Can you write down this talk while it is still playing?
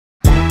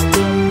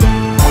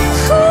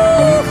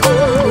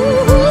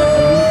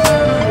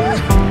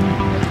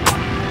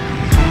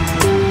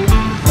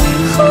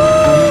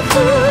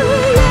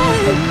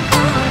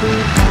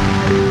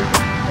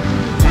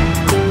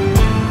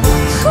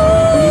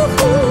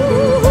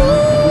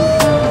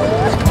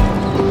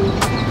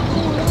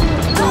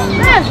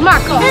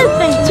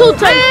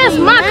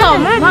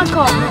call, man. My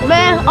call,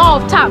 man.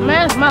 Off top,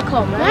 man. It's my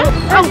call, man.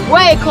 I'm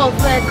way close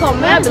to that call,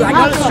 man. Like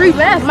on the street,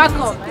 man. It's my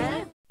call,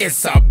 man.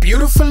 It's a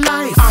beautiful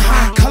life,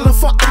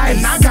 colorful eyes,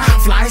 and I got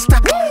fly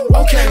style.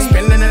 Okay,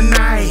 spending the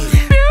night.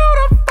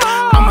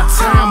 I'm a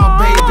timer,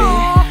 baby.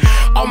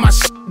 All my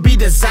shit be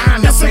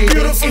designer, baby.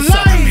 It's a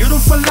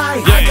beautiful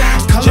life. I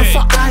got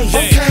colorful eyes,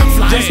 okay,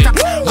 fly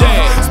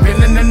style.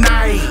 Spending the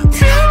night.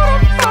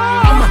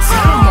 I'm a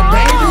timer,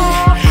 baby.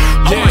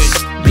 All my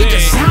shit be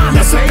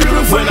designer, baby.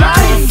 When I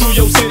come through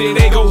your city,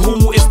 they go,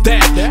 who is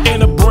that?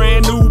 In a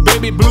brand new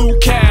baby blue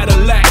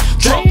Cadillac.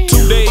 Truck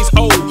 2 days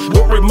old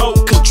with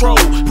remote control.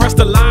 Press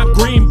the lime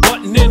green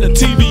button and the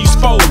TV's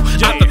fold.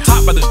 At the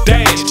top of the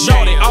dash,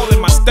 shorty all in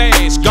my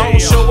stash. Gon'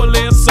 show a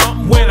little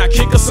something when I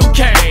kick her some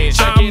cash.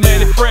 I'm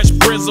Manny Fresh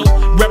Brizzle,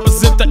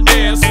 represent the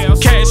S.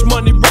 Cash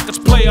Money Records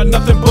player,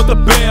 nothing but the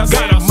best.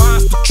 Got a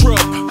monster truck,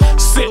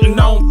 sitting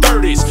on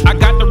 30s. I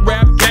got the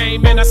rap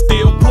game and I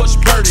still push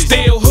birdies.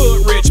 Still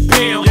hood rich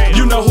pimp,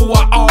 you know who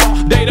I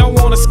are. They don't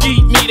wanna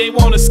skeet me, they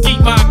wanna skeet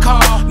my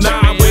car.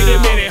 Nah, wait a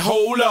minute,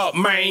 hold up,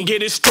 man,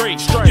 get it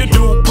straight. You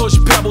do push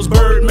pebbles,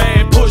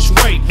 Birdman, push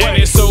weight.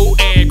 And it's so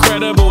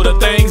incredible the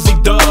things he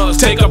does.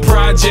 Take a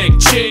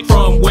project chick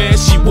from where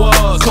she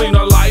was. Clean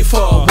her life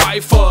up,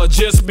 wife her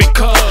just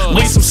because.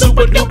 We some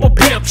super duper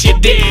pimps, you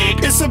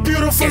dig? It's a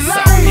beautiful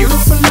life,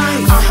 beautiful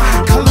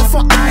life.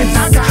 Colorful eyes,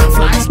 I got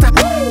fly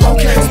style.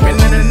 Okay,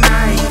 spending the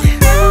night.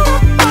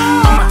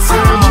 I'm a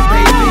timer,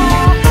 baby.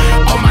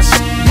 All my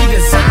shit be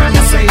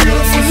designer, baby.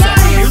 It's a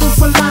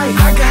beautiful life.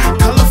 I got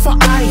colorful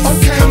eyes.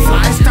 Okay,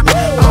 fly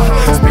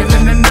style.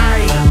 Spending the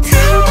night.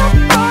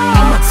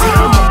 I'm a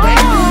timer,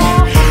 baby.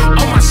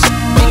 All my shit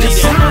be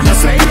designer,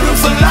 baby.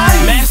 Beautiful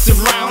life.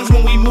 Massive rounds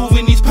when we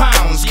moving these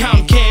pounds.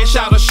 Count cash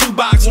out of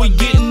shoebox, we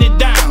getting it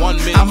down.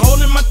 I'm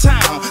holding my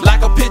town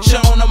like a pitcher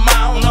on a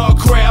mound or a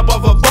crab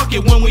of a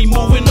bucket when we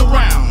moving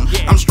around.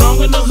 I'm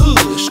strong in the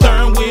hood,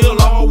 stern wheel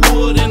all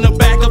wood in the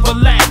back of a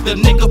lack. The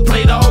nigga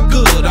played all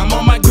good. I'm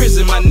on my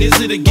grizzly, my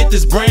nizzy to get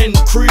this brand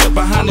new crib.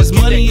 Behind this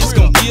money, it's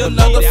gonna be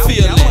another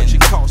feeling.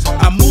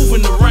 I'm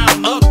moving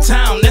around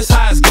uptown, that's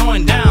how it's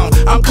going down.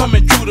 I'm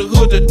coming through the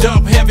hood to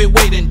dump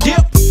heavyweight and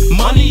dip.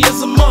 Money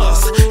is a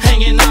must.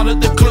 Hanging out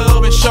at the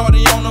club and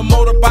shorty on a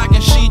motorbike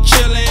and she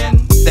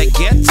chillin'. That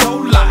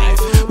ghetto life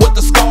with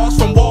the scars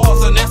from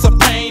wars, and that's a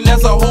pain,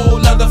 that's a whole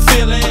nother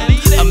feeling.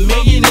 $1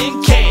 million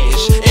in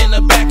cash in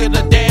the back of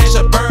the dash,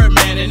 a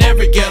Birdman in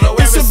every ghetto,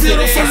 every city.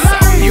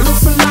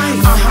 Beautiful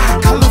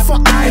life,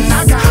 colorful eyes,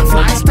 I got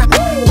fly style.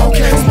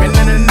 Okay,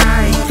 spending the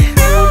night.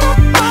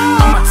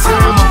 I'm a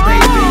timer,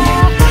 baby.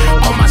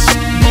 All my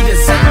shit be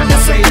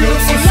designer, baby.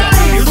 It's a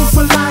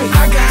beautiful life,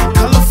 I got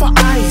colorful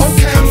eyes.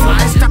 Okay,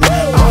 fly style.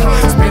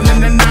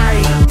 Spending the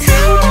night.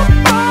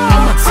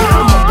 I'm a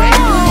timer,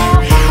 baby.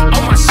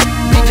 All my shit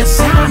be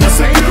designer,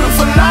 baby.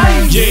 Beautiful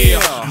life.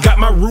 Yeah, got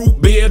my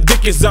root beer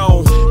Dickies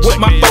on with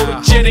my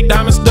photogenic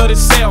diamond studded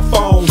cell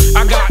phone.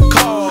 I got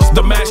cars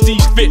to match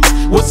these fits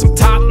with some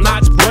top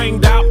notch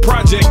blinged out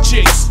project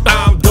chicks.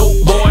 I'm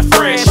dope boy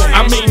fresh,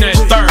 I mean that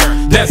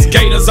third. That's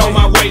Gators on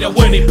my way to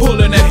when he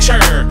pulling that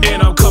churn.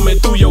 And I'm coming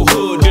through your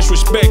hood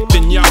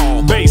disrespecting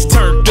y'all. Bass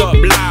turned up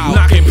loud,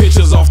 knocking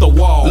pictures off the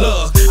wall.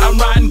 Look, I'm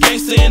riding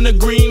gangster in the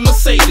green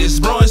Mercedes.